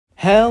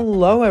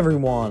Hello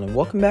everyone, and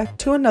welcome back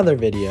to another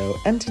video,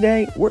 and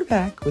today we're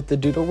back with the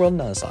Doodle World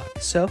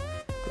Nuzlocke. So,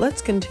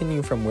 let's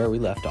continue from where we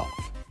left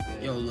off.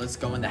 Yo, let's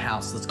go in the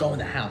house,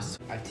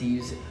 I have to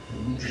use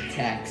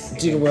attacks.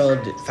 Doodle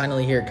World,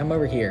 finally here, come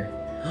over here.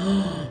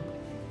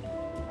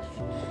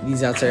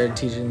 These outsiders are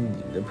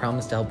teaching the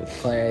promise to help with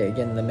Claire.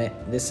 Again,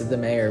 this is the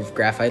mayor of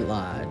Graphite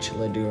Lodge.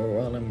 Hello, Doodle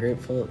World, I'm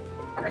grateful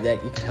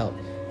that you could help.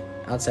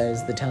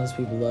 Outsiders, the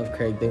townspeople love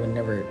Craig, they would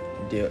never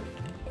do it.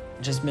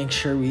 Just make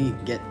sure we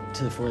get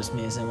to the forest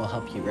maze and we'll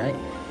help you, right?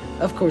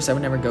 Of course, I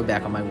would never go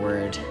back on my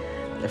word.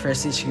 The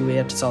first issue, we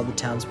have to solve the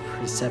town's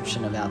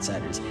perception of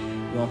outsiders.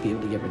 We won't be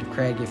able to get rid of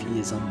Craig if he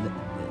is on the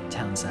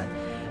town side.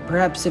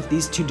 Perhaps if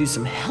these two do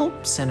some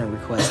help center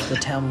requests, the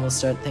town will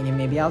start thinking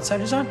maybe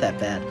outsiders aren't that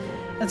bad.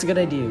 That's a good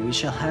idea. We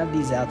shall have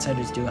these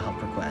outsiders do a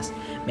help request.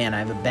 Man, I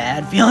have a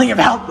bad feeling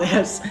about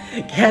this.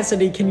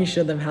 Cassidy, can you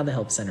show them how the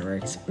help center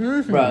works?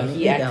 Bro,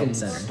 he acted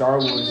Star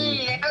Wars.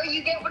 Now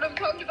you get what I'm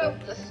talking about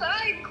with the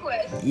side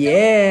quest.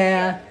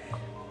 Yeah.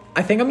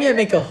 I think I'm gonna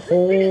make a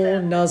whole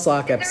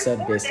Nuzlocke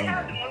episode based on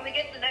that. When we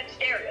get to the next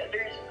area,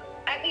 there's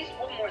at least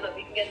one more that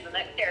we can get in the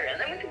next area, and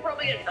then we can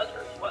probably get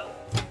another as well.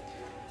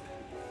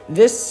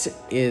 This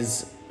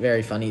is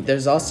very funny.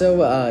 There's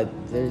also,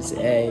 there's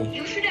a...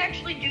 You should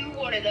actually do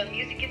one of them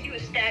because it gives you a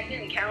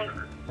stagnant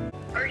encounter.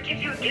 Or it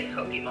gives you a gift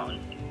Pokemon.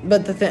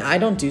 But the thing, I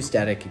don't do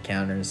static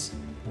encounters.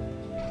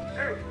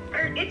 Or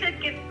it's a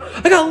gift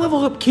Pokemon. I got a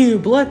level up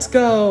cube, let's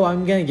go!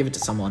 I'm gonna give it to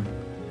someone.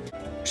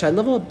 Should I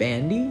level up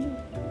Bandy?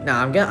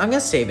 Nah, I'm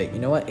gonna save it. You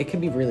know what? It could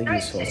be really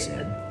useful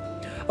soon.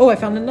 Oh, I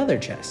found another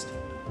chest.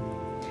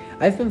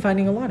 I've been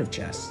finding a lot of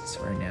chests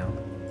right now.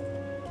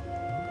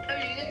 Oh,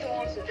 you get the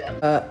ones with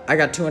them. I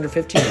got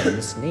 215 of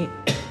this. Neat.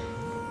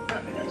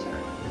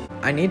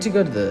 I need to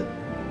go to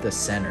the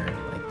center,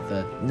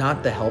 like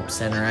not the help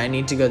center. I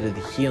need to go to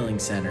the healing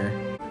center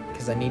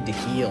because I need to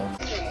heal.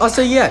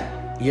 Also,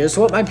 yeah, here's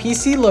what my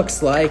PC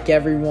looks like.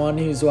 Everyone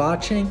who's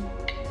watching,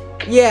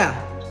 yeah,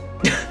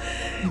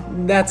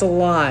 that's a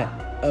lot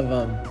of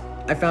them.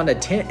 I found a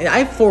 10. I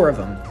have 4 of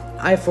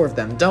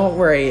them. Don't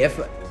worry. If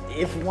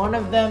one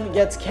of them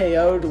gets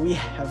KO'd, we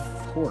have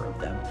 4 of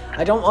them.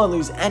 I don't want to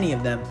lose any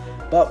of them,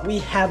 but we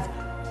have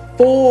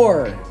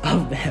 4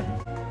 of them.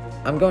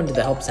 I'm going to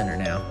the help center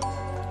now.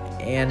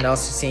 And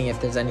also seeing if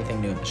there's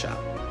anything new in the shop.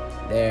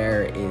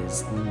 There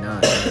is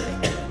not anything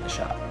new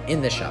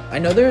in the shop. I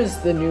know there's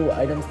the new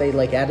items. They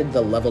like added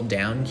the level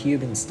down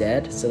cube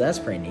instead, so that's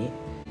pretty neat.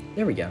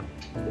 There we go.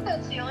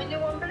 That's the only new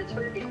one, but it's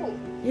pretty cool.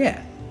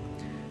 Yeah.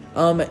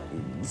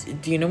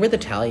 Do you know where the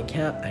tally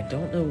count? I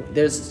don't know.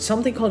 There's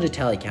something called a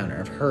tally counter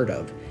I've heard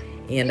of,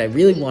 and I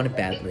really want it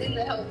badly. It's in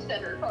the help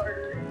center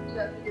part. You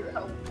have to do a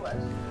help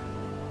quest.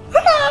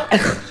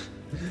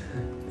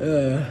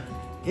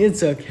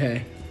 It's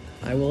okay.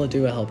 I will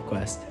do a help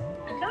quest.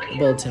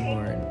 Bulletin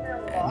board.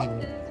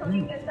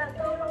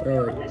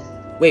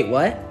 Wait,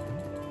 what?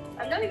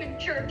 I'm not even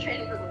sure if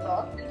training was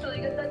off until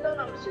you get that done.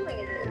 I'm assuming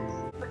it is.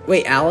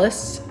 Wait,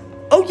 Alice?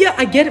 Oh yeah,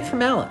 I get it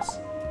from Alice.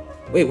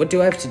 Wait, what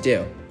do I have to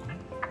do?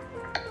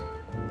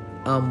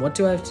 What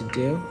do I have to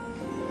do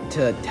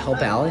to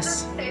help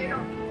Alice?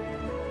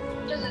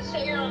 Does it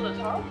say it on the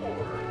top or?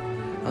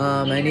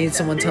 I need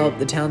someone to help.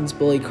 The town's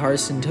bully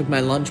Carson took my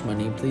lunch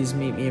money. Please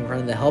meet me in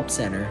front of the help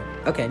center.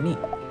 Okay, neat.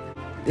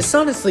 This is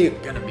honestly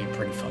gonna be a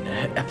pretty fun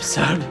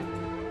episode,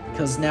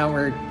 because now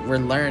we're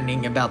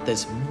learning about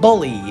this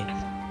bully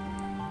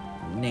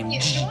named.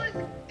 If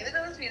it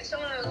was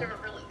someone that was ever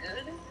really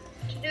good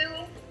to do,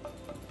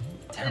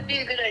 it'd be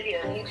a good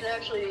idea. You can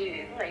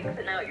actually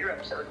lengthen out your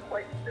episode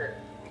quite a bit.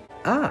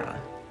 Ah,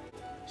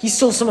 he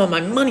stole some of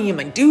my money and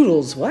my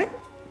doodles. What?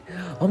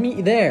 I'll meet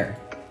you there.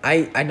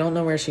 I don't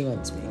know where she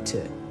wants me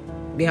to.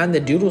 Behind the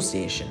doodle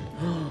station.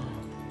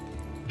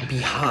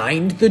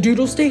 Behind the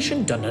doodle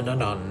station? Dun dun dun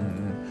dun.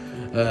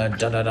 Dun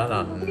dun dun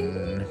dun.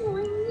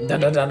 Dun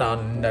dun dun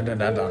dun dun dun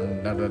dun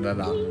dun dun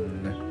dun.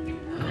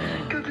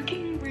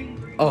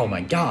 Oh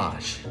my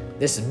gosh,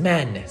 this is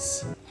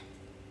madness.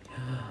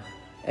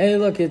 Hey,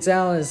 look, it's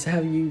Alice.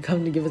 Have you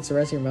come to give us the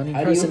rest of your money?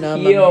 How do you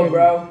feel,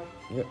 bro?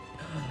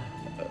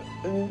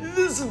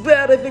 This is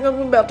bad. I think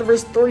I'm about to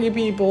verse 3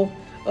 people.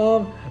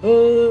 I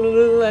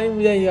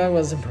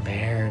wasn't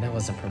prepared.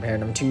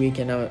 I'm too weak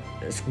and now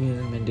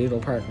my doodle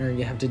partner.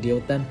 You have to deal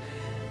with them.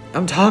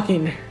 I'm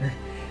talking to her.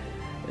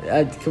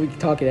 Can we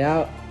talk it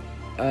out?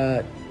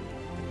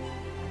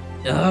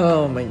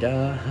 Oh my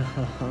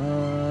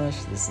gosh.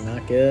 This is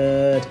not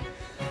good.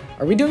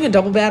 Are we doing a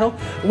double battle?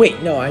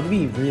 Wait, no, I'd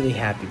be really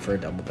happy for a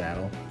double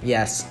battle.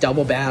 Yes,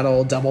 double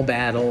battle.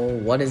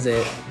 What is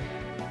it?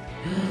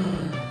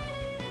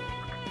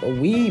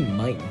 We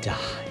might die.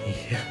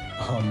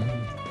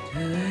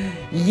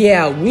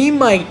 Yeah, we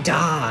might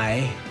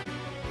die.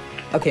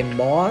 Okay,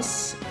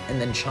 Moss and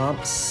then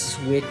Chomp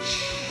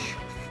switch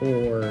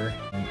for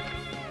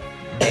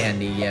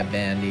Bandy. Yeah,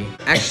 Bandy.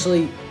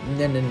 Actually,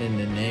 no.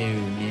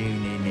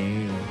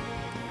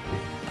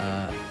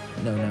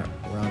 No, not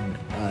run.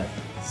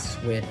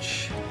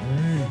 Switch.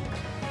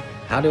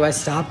 How do I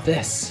stop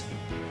this?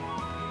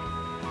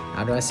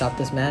 How do I stop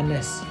this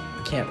madness?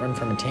 can't run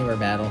from a tamer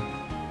battle.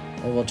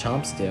 What will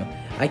Chomps do?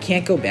 I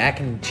can't go back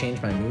and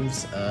change my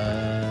moves.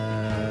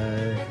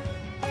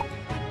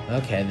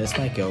 Okay, this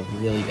might go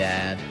really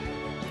bad.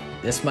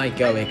 This might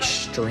go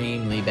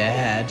extremely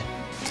bad.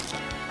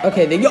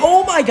 Okay,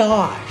 oh my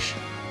gosh!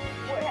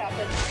 What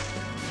happened?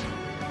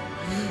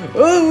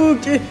 Oh,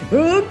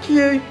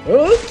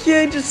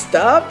 okay, just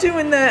stop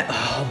doing that.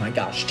 Oh my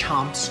gosh,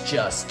 Chomps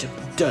just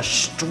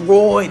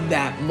destroyed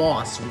that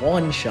moss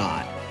one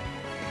shot.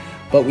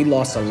 But we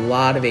lost a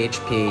lot of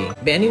HP.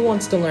 Bandy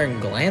wants to learn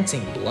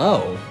Glancing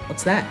Blow.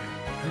 What's that?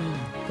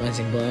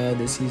 Glancing Blow,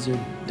 this user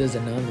does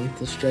a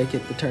non-lethal strike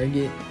at the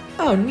target.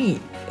 Oh,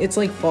 neat. It's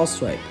like False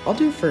Swipe. I'll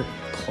do it for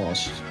Claw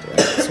Strike,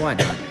 so why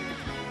not?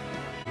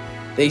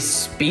 They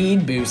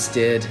speed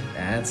boosted.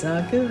 That's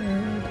not good.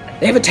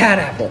 They have a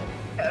Tadapple.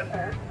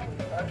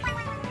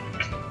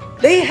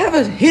 They have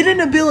a hidden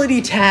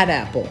ability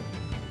Tadapple.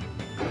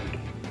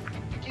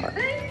 Do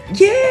they?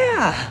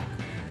 Yeah!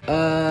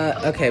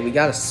 Okay, we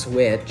gotta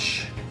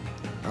switch,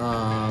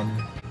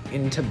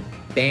 into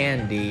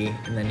Bandy,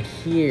 and then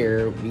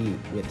here,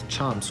 with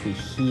Chomps, we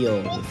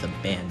heal with a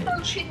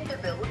bandage. Hidden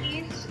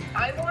abilities.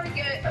 I want to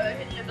get a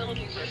hidden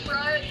ability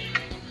Riffraff,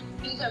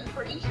 because I'm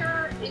pretty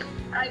sure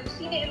I've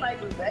seen it in my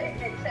roulette,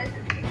 and it says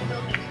it's hidden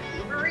ability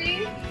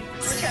Delivery,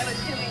 which I'm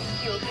assuming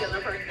steals the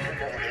other person's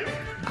ability.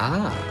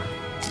 Ah.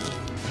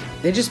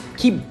 They just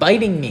keep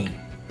biting me.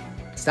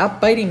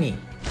 Stop biting me.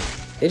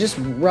 They just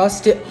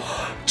rusted.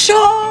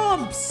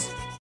 Chomps!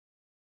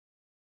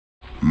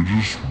 They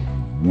just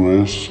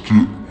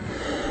rusted.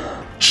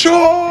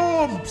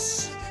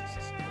 Chomps!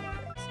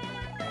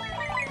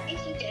 Is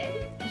he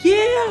dead?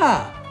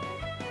 Yeah!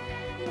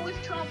 Who was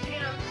Chomps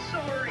again? I'm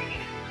sorry.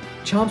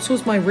 Chomps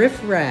was my riff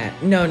rat.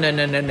 No.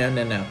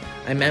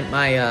 I meant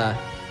my, I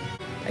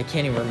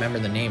can't even remember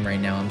the name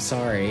right now. I'm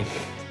sorry.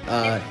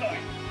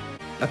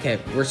 Okay,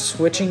 we're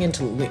switching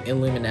into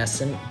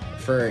Illuminescent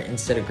for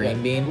instead of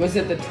Green Bean. Was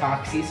it the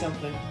Toxie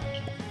something?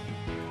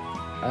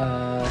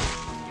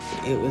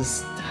 It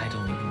was, I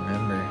don't even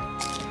remember.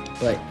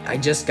 But I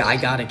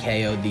gotta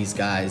KO these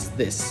guys.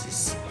 This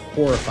is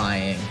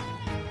horrifying.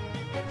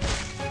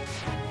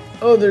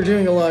 Oh, they're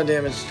doing a lot of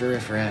damage to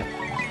Riff Rat.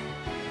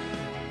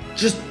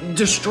 Just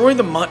destroy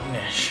the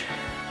Muttonish.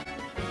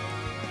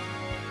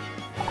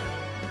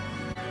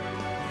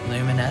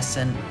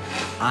 Luminescent,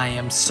 I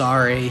am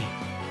sorry.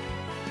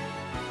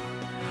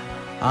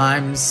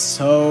 I'm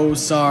so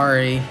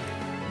sorry.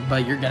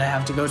 But you're gonna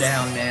have to go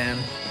down, man.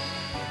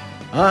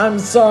 I'm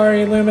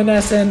sorry,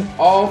 Luminescent.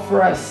 All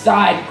for a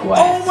side quest.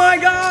 Oh my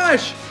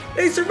gosh!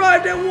 They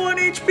survived at 1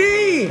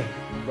 HP!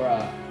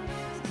 Bruh.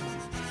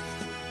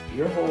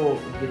 Your whole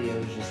video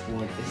is just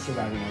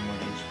surviving on 1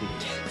 HP.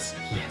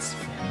 Yes,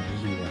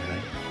 family, you are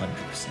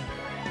 100%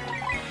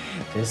 right.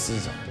 This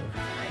is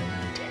horrifying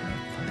and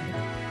terrifying.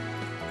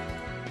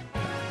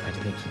 Why do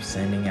they keep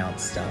sending out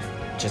stuff?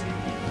 Just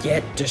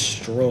get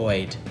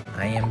destroyed.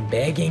 I am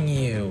begging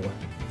you.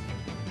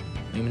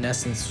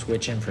 Luminescent,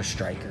 switch in for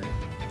Striker.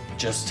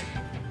 Just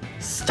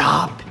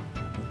stop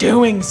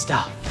doing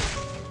stuff.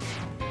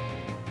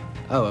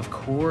 Oh, of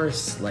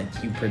course, like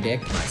you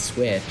predict my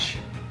switch.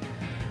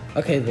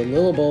 Okay, the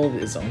little bulb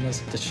is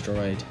almost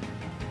destroyed.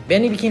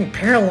 Bandy became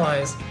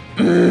paralyzed.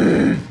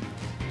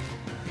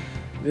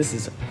 This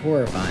is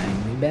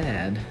horrifyingly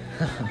bad.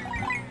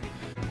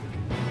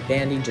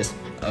 Bandy just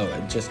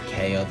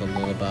KO the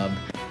little bub.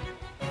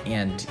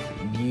 And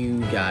you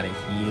gotta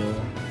heal,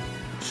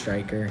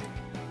 Striker.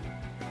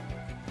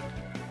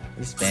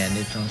 This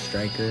bandage on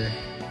Striker.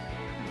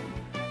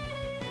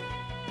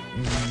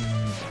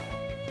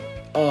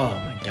 Oh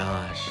my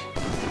gosh.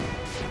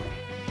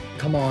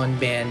 Come on,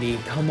 Bandy.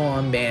 Come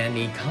on,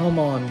 Bandy. Come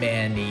on,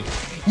 Bandy.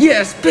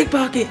 Yes,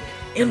 pickpocket!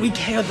 And we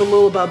KO'd the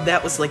little bub.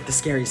 That was like the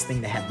scariest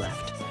thing they had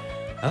left.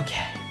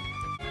 Okay.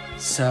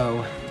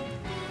 So,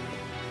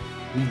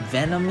 we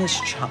venomous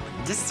chomp.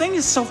 This thing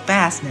is so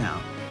fast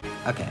now.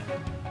 Okay.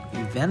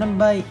 You venom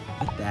bite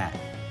with that.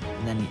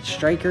 And then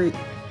Striker,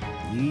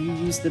 you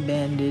use the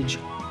bandage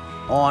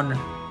on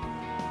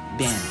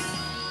Bandy.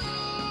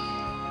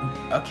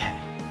 Okay.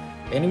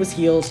 Bandy was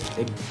healed.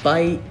 Big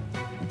bite.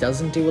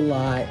 Doesn't do a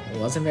lot. It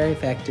wasn't very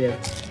effective.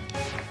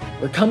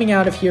 We're coming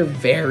out of here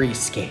very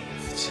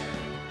scathed.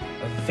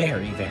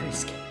 Very, very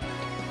scathed.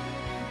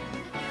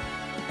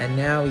 And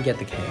now we get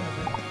the KO.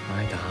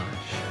 My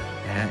gosh.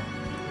 That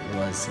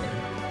was a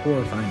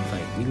horrifying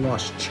fight. We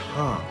lost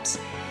Chomps.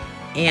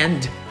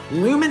 And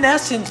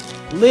Luminescent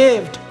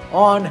lived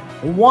on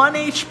 1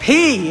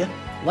 HP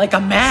like a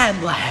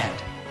mad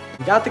lad.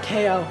 We got the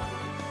KO.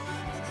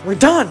 We're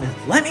done.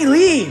 Let me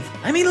leave.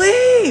 Let me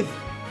leave.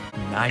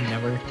 I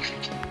never,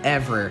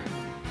 ever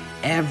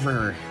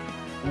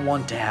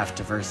want to have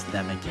to verse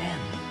them again.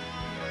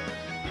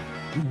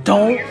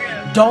 Don't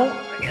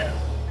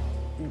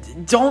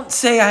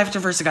say I have to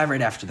verse a guy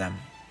right after them.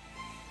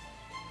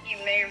 You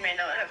may or may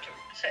not have to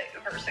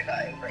verse a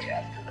guy right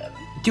after them.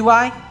 Do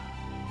I?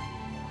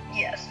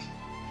 Yes.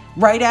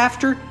 Right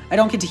after? I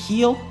don't get to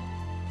heal?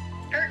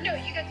 Or no,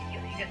 you get to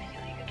heal. You get to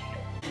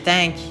heal.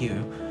 Thank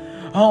you.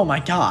 Oh my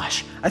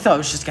gosh. I thought I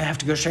was just gonna have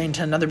to go straight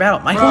into another battle.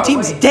 My whole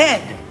team's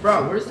dead!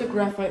 Bro, where's the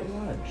Graphite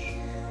Lodge?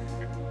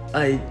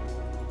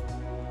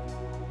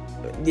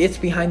 It's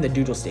behind the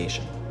Doodle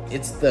Station.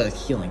 It's the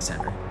healing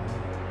center.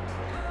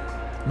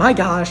 My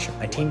gosh,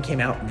 my team came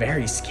out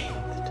very scathed.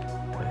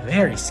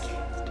 Very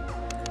scathed.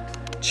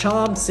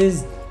 Chomps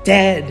is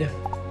dead.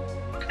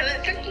 I'm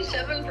at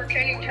 57 for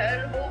training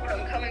terrible, but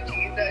I'm coming to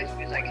you guys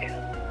because I can.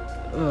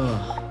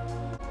 Ugh.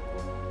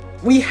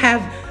 We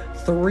have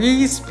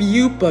 3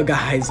 Spupa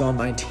guys on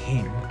my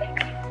team.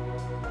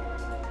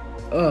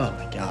 Oh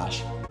my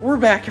gosh. We're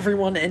back,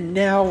 everyone, and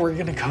now we're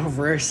gonna go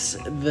verse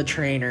the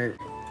trainer.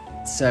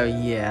 So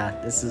yeah,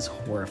 this is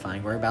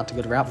horrifying. We're about to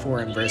go to Route 4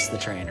 and verse the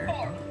trainer.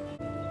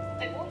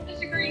 I won't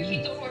disagree,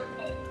 he's a hard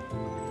fight.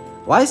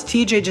 Why is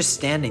TJ just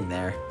standing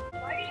there?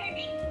 Why did I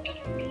just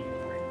get me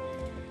for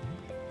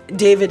it?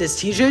 David, is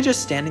TJ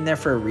just standing there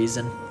for a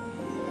reason?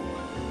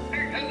 I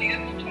have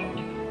to talk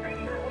to you.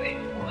 Wait,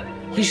 what?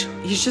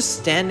 He's just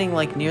standing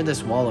like near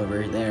this wall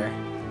over there.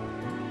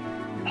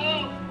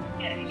 Oh,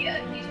 yeah,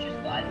 he's just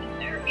vibing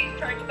there. He's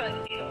trying to find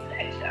the needle in the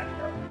haystack,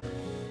 bro.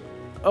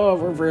 Oh,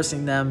 we're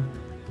versing them.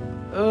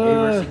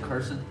 Versus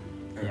Carson?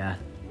 Yeah.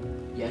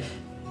 Yes.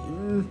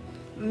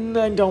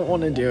 I don't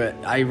want to do it.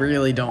 I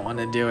really don't want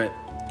to do it.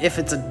 If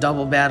it's a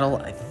double battle,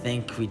 I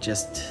think we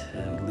just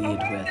lead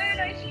with...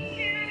 I see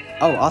you.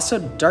 Oh, also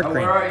dark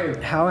green. Where are you?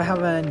 How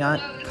have I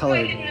not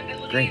colored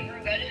green?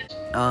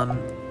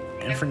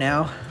 And for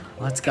now,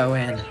 let's go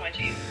in.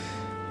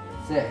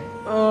 Sick.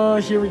 Oh,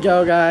 here we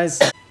go,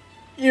 guys.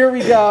 Here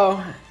we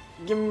go.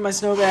 Give me my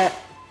snowbat.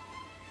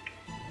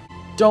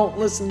 Don't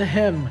listen to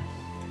him.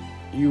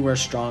 You are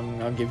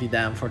strong, I'll give you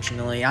that,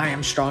 unfortunately. I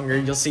am stronger,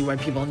 you'll see why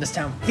people in this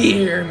town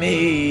fear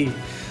me.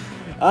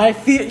 I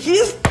fear, he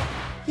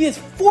has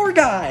 4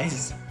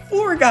 guys.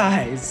 4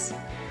 guys.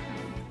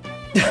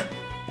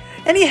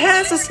 And he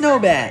has a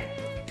snowbat.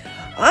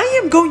 I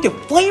am going to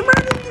flame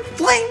rattle,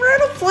 flame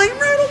rattle, flame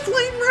rattle,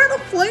 flame rattle,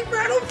 flame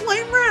rattle,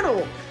 flame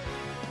rattle.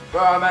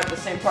 Bro, I'm at the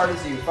same part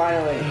as you,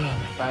 finally.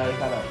 Finally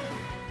caught up.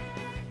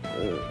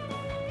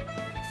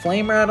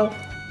 Flame rattle,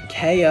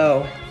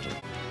 KO.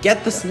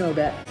 Get the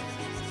snowbat.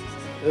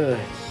 Ugh.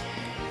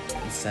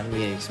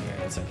 78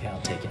 experience. Okay,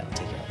 I'll take it.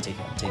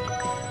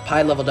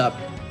 Pi leveled up.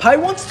 Pi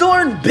wants to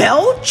learn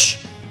Belch?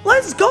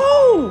 Let's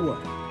go!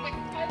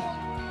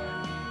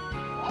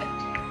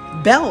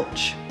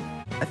 Belch.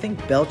 I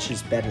think Belch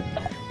is better than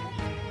that.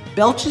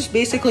 Belch is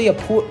basically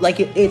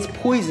it's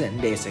poison,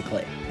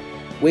 basically.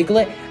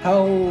 Wiglet?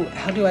 How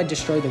do I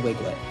destroy the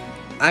Wiglet?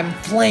 I'm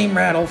flame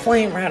rattle,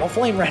 flame rattle,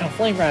 flame rattle,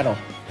 flame rattle.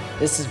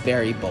 This is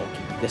very bulky.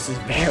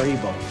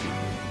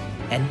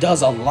 And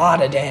does a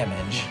lot of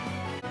damage.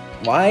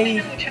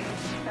 Why?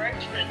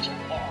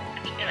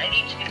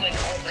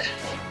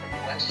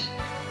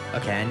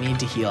 Okay, I need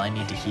to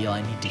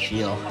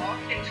heal.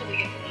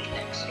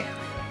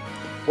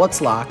 What's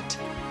locked?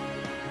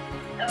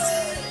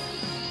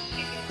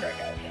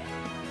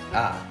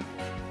 Ah.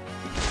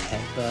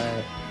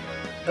 Headbutt.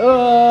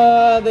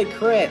 Oh, they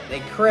crit.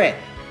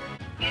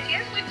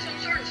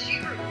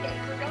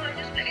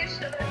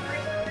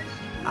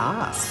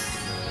 Ah.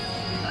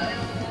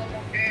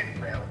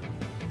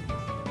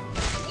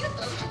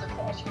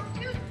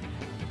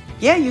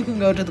 Yeah, you can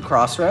go to the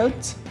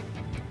Crossroads.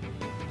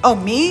 Oh,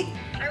 me?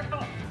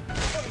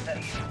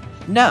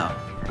 No.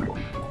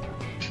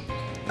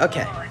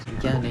 Okay, I'm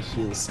gonna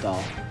heal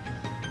stall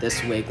this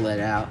Wiglet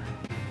out.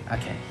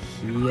 Okay,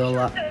 heal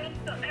up.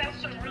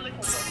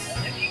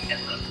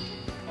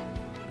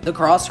 The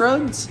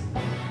Crossroads?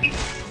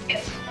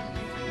 Yes.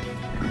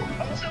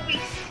 Also, we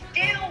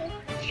still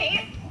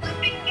can't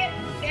flip and get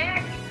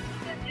back.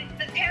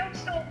 The town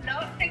still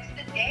not fixed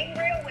the dang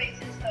railway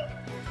system.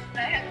 I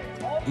have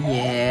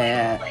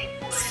Yeah.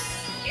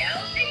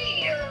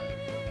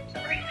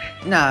 Sorry.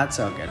 Nah, it's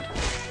all good.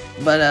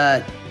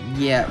 But,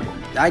 yeah,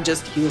 I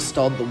just heal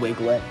stalled the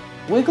Wiglet.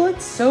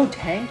 Wiglet's so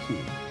tanky.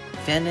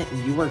 Finn,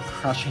 you are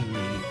crushing me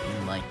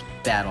in, like,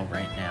 battle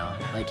right now.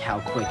 Like, how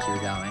quick you're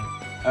going.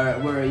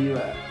 Alright, where are you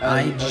at?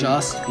 I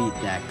just beat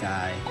that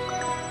guy.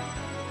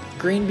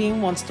 Green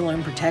Bean wants to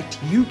learn Protect.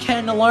 You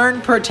can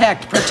learn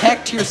Protect.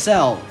 Protect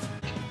yourself.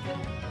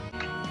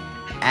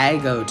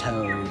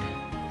 Agotoad.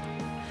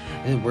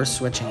 We're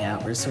switching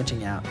out.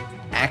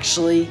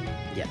 Actually,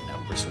 yeah, no,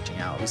 we're switching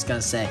out. I was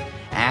gonna say,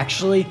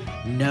 actually,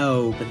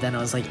 no, but then I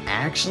was like,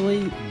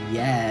 actually,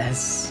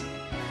 yes.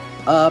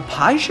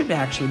 Pi should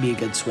actually be a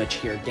good switch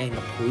here. Getting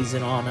the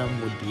poison on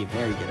him would be a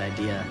very good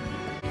idea.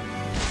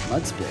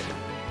 Mudspit.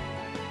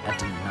 That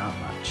did not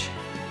much.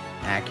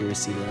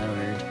 Accuracy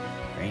lowered.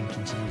 Rain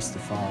continues to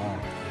fall.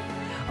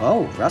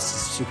 Oh, Rust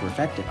is super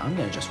effective. I'm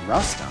gonna just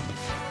Rust him.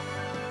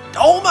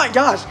 Oh my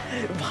gosh!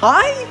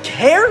 Pi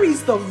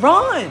carries the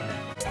run!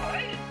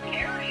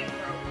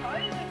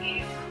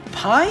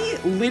 Pi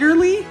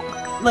literally,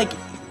 like,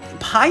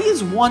 Pi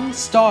is 1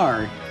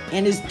 star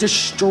and is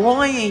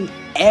destroying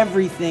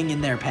everything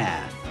in their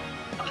path.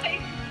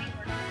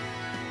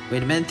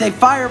 Wait a minute, they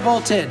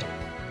firebolted!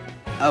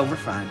 Oh, we're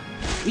fine.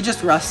 We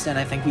just Rust and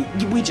I think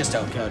we just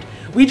outcode.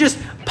 We just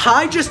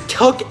Pi just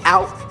took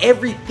out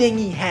everything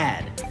he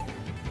had.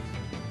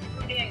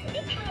 Dang,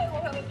 eventually I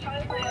will have a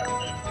Pi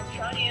layout with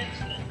Johnny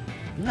Instant.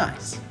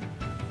 Nice.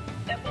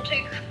 That will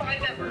take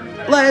 5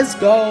 ever. Let's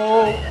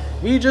go.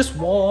 We just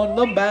won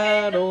the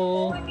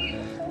battle.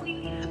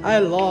 I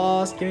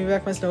lost. Give me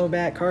back my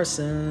snowbat,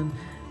 Carson.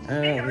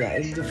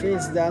 The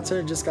face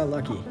outside just got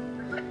lucky.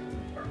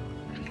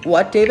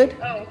 What, David?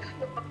 Oh,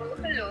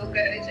 hello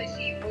guys. I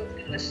see you both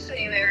in the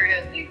same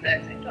area at the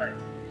exact same time.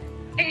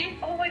 And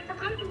oh, I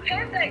forgot you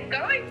had that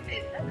guy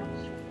fit. That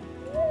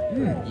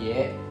was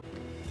Yeah.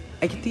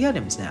 I get the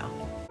items now.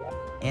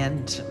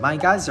 And my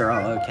guys are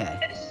all okay.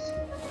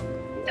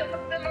 Some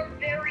of them are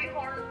very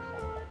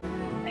harmful.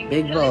 I can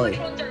Big tell you bully. which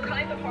ones are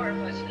kind of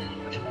harmless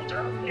and which ones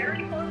are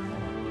very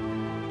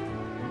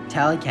harmful.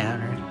 Tally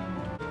counter.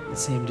 The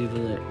same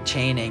doodle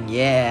chaining.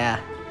 Yeah.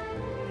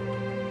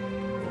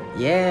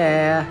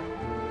 Yeah.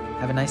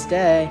 Have a nice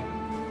day.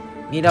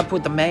 Meet up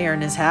with the mayor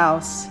in his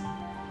house.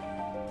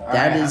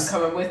 That Alright, is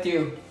I'm coming with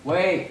you.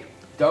 Wait,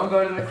 don't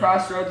go to the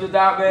crossroads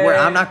without me. where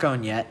I'm not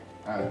going yet.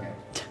 Oh, okay.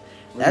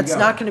 That's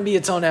not going to be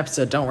its own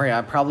episode. Don't worry.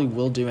 I probably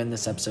will do in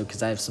this episode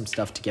because I have some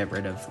stuff to get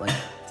rid of. Like,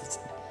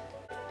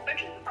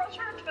 Which is the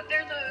crossroads, but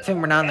there's a... I think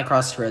we're not in the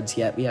crossroads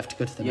yet. We have to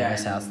go to the Yeah, mayor's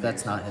in the house.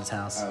 That's mayor's not his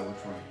house. Oh, which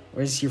one?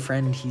 Where's your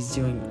friend? He's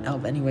doing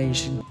help anyway. You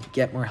should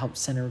get more help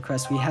center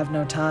requests. We have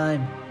no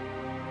time.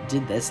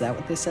 Did this? Is that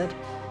what they said?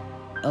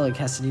 Oh,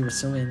 Cassidy, we're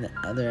still in the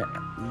other.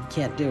 You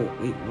can't do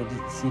it. Wait, what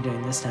is he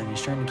doing this time?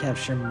 He's trying to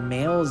capture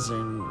males or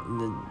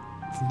the.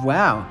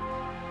 Wow.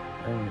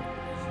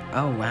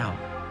 Oh, wow.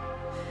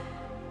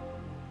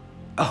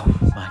 Oh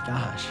my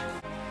gosh.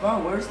 Oh,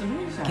 where's the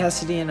news house?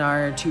 Cassidy and I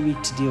are too weak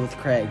to deal with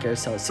Craig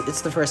ourselves. It's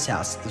the first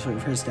house. The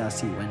first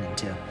house he went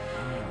into.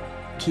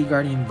 Key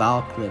Guardian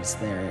Valk lives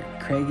there.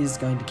 Craig is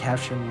going to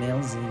capture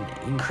males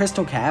in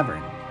Crystal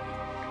Cavern.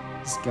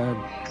 Let's go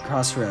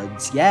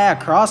Crossroads. Yeah,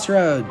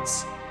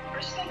 Crossroads.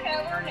 Crystal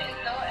Cavern is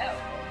not out.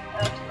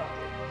 That's not.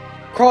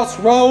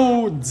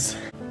 Crossroads.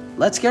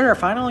 Let's get our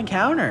final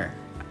encounter.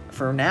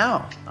 For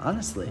now,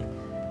 honestly.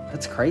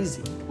 That's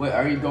crazy. Wait,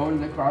 are you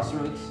going to the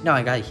crossroads? No,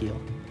 I gotta heal.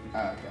 Oh,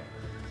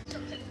 okay.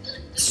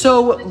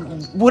 So,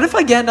 what if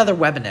I get another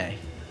Weapon A?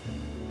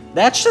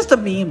 That's just a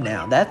meme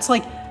now. That's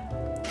like,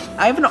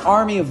 I have an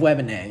army of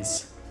Weapon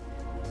A's.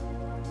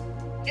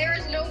 There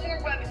is no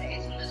more weapon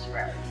A's in this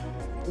round.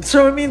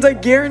 So it means I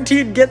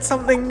guaranteed get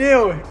something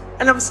new.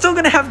 And I'm still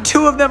gonna have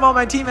 2 of them on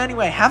my team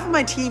anyway. Half of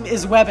my team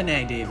is Weapon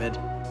A, David.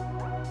 That's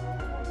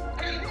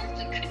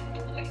a good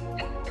point.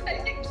 I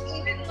think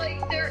even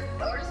like there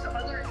are some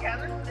other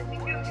encounters, but I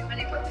think you have too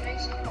many weapon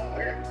A's to know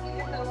where.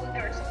 Even though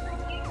there are some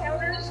repeat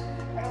encounters,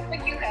 I don't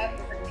think you have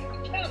the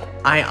repeat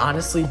encounters. I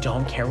honestly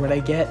don't care what I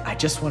get. I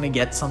just want to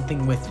get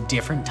something with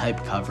different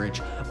type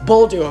coverage.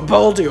 Bull duo,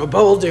 bull duo,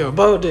 bull duo,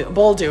 bull duo,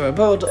 bull duo,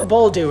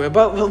 bull duo,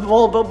 bull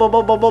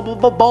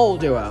duo, bull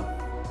duo.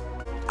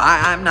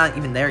 I'm not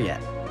even there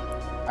yet.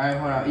 Alright,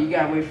 hold on. You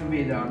gotta wait for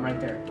me though. I'm right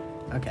there.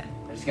 Okay.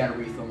 I just gotta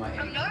refill my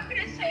I'm ink. not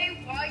gonna say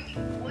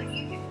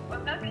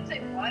I'm not gonna say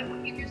why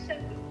what you just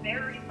said was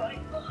very funny.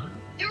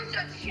 There was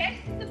a chest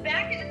in the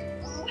back of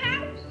this blue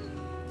house?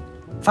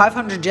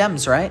 500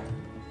 gems, right?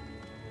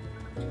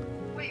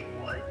 Wait,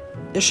 what?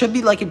 There should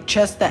be like a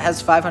chest that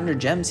has 500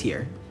 gems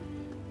here.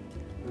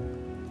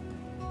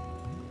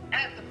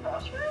 At the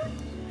crossroads?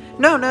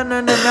 No.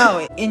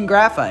 In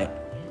Graphite.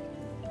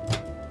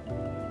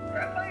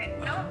 Graphite?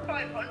 Not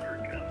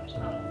 500 gems,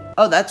 no.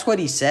 Oh, that's what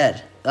he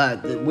said.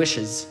 The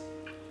wishes.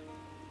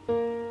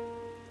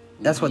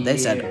 That's what they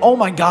said. Yeah. Oh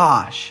my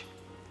gosh.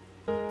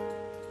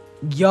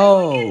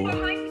 Yo.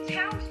 Behind this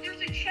house,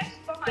 there's a chest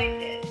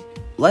behind it.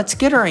 Let's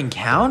get her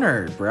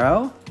encountered,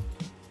 bro.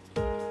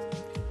 Do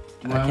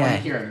I wanna Okay.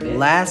 hear a myth?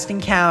 Last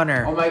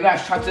encounter. Oh my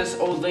gosh, talk to this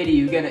old lady.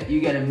 You get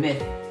a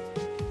myth.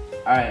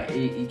 Alright,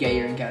 you get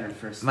your encounter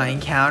first. My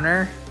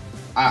encounter.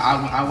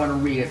 I want to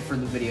read it for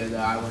the video though.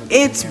 I want to.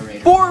 It's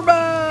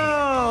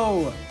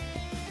Borbo.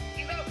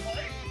 You got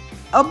what?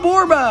 A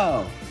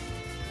Borbo.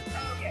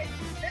 Okay,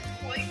 that's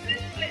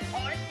pointless, but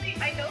honestly,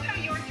 I know how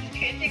you're just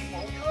chanting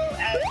Voltro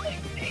as like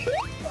saying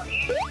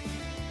funny.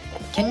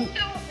 Can Also,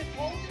 the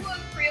Voltro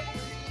is able to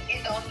see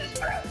on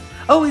this route.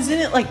 Oh, isn't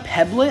it like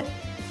Peblet?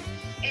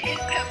 It is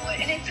Pebble,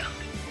 and it's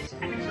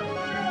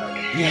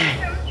actually Yeah.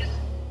 I was just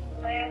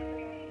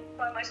laughing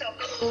by myself.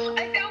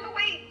 I found a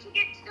way to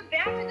get to the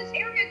back of this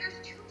area. There's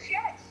 2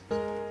 chests.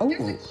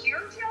 There's Oh. a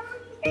cure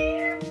challenge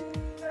and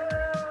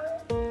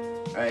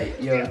Alright,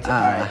 yo,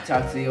 alright,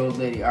 talk to the old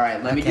lady.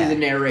 Alright, let me do Okay. the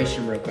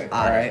narration real quick.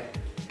 Alright.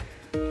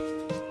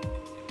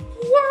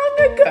 Long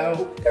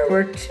ago, there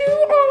were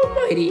 2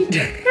 almighty,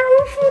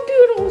 powerful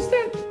doodles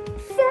that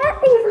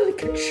fought over the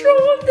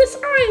control of this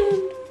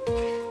island.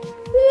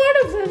 One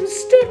of them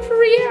stood for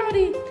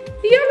reality,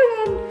 the other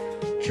one,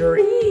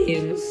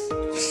 dreams.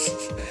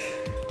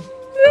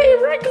 They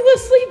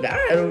recklessly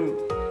battled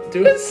to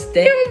a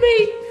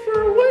stalemate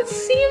for what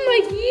seemed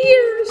like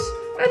years,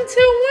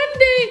 until one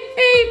day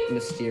a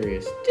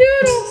mysterious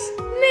doodle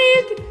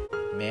named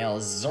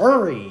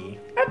Malzuri.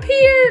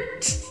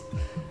 appeared.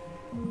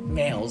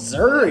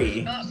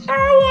 Malzuri.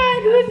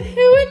 Allied with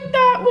who it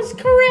thought was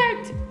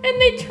correct, and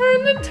they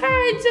turned the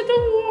tides of the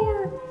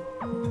war.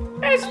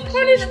 As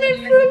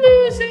punishment for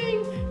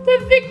losing, the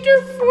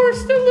victor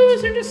forced the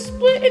loser to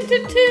split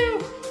into two.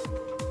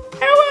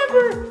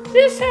 However,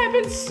 this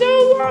happened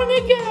so long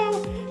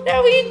ago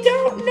that we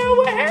don't know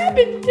what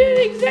happened to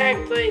it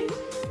exactly.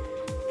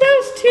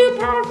 Those two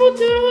powerful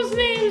duels'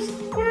 names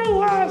were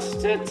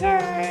lost to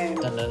time.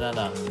 Dun, dun, dun,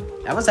 dun.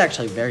 That was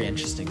actually a very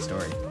interesting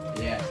story.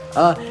 Yeah.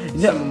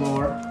 Some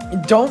more.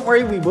 Don't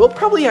worry, we will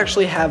probably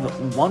actually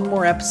have one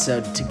more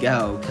episode to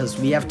go because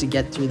we have to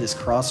get through this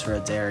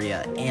Crossroads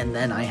area, and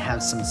then I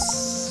have some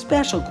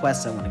special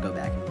quests I want to go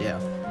back and do.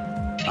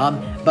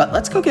 But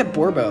let's go get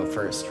Borbo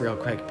first real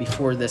quick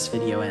before this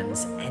video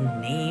ends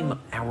and name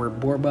our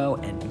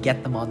Borbo and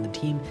get them on the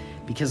team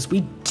because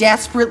we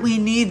desperately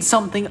need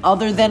something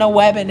other than a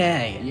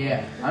Webinar.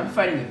 Yeah, I'm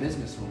fighting a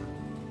businesswoman.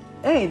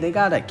 Hey, they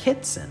got a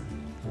Kitson.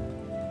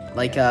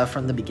 Like,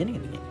 from the beginning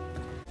of the game.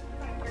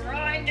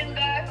 Grinding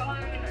back on,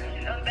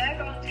 I'm back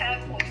on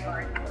Tadpole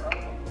Yard.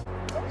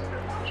 What's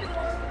the function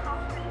of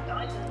confident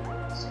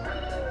diamonds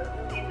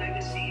in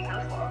Legacy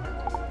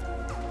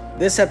Nuzlocke?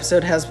 This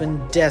episode has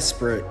been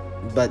desperate,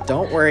 but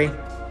don't worry.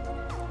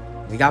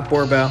 We got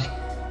Borbo.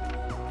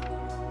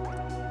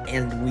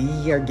 And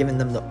we are giving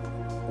them the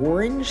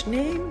orange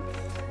name?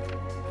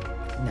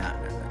 No.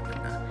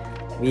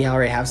 We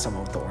already have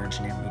someone with the orange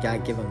name. We gotta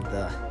give them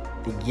the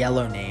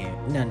yellow name.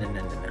 No.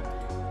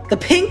 The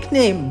pink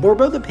name!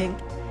 Borbo the pink.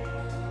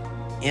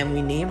 And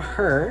we name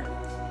her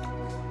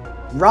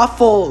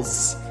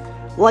Ruffles.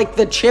 Like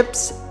the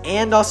chips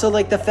and also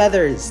like the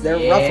feathers. They're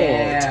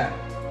ruffled.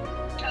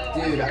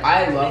 Dude,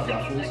 I love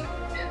Ruffles.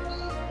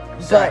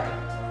 But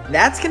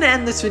that's going to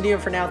end this video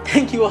for now.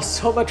 Thank you all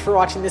so much for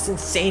watching this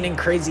insane and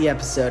crazy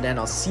episode. And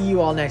I'll see you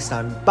all next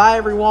time. Bye,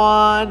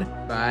 everyone.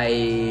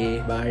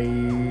 Bye.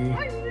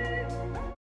 Bye.